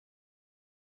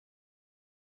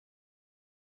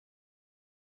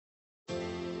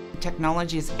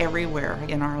technology is everywhere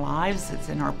in our lives. It's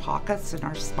in our pockets, in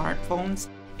our smartphones.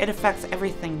 It affects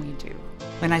everything we do.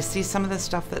 When I see some of the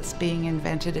stuff that's being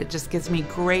invented, it just gives me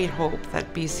great hope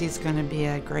that BC is going to be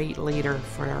a great leader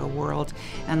for our world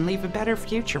and leave a better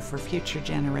future for future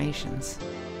generations.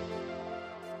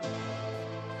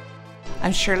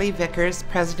 I'm Shirley Vickers,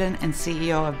 President and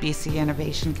CEO of BC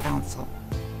Innovation Council.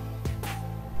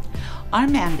 Our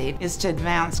mandate is to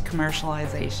advance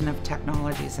commercialization of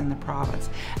technologies in the province,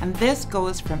 and this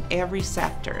goes from every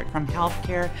sector, from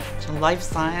healthcare to life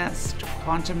science to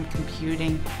quantum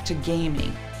computing to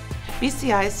gaming.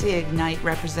 BCIC Ignite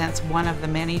represents one of the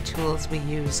many tools we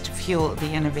use to fuel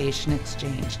the innovation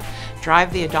exchange,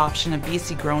 drive the adoption of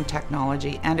BC-grown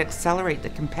technology, and accelerate the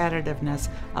competitiveness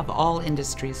of all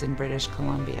industries in British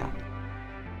Columbia.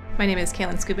 My name is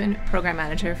Kailyn Subin, Program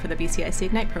Manager for the BCIC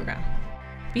Ignite program.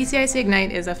 BCIC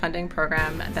Ignite is a funding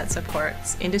program that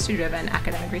supports industry-driven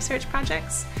academic research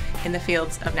projects in the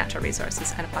fields of natural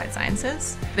resources and applied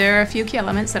sciences. There are a few key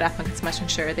elements that applicants must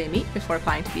ensure they meet before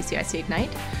applying to BCIC Ignite.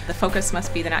 The focus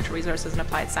must be the natural resources and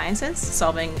applied sciences,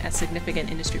 solving a significant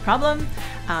industry problem.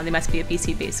 They must be a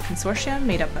BC-based consortium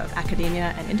made up of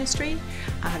academia and industry.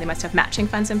 They must have matching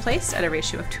funds in place at a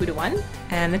ratio of 2 to 1.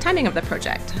 And the timing of the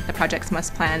projects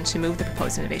must plan to move the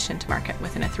proposed innovation to market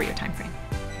within a 3-year timeframe.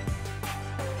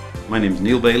 My name is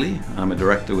Neil Bailey. I'm a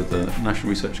director with the National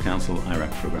Research Council IRAP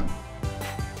program.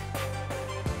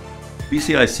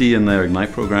 BCIC in their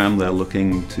Ignite program, they're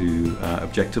looking to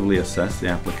objectively assess the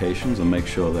applications and make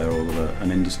sure they're all of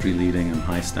an industry-leading and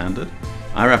high standard.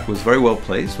 IRAP was very well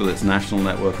placed with its national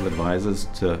network of advisors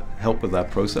to help with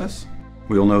that process.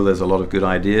 We all know there's a lot of good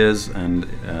ideas and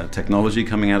technology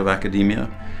coming out of academia,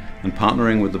 and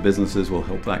partnering with the businesses will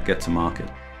help that get to market.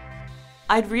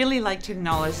 I'd really like to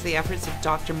acknowledge the efforts of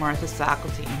Dr. Martha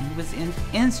Saladin, who was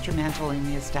instrumental in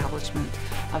the establishment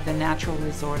of the Natural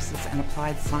Resources and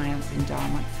Applied Science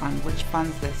Endowment Fund, which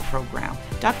funds this program.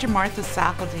 Dr. Martha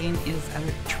Saladin is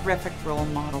a terrific role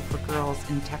model for girls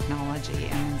in technology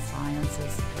and in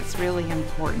sciences. It's really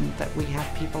important that we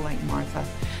have people like Martha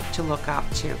to look up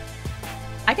to.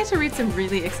 I get to read some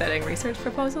really exciting research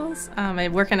proposals. I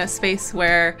work in a space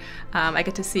where I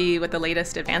get to see what the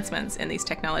latest advancements in these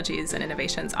technologies and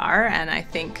innovations are, and I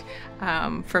think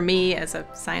for me as a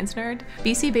science nerd,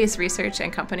 BC-based research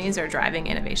and companies are driving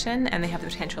innovation and they have the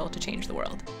potential to change the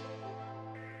world.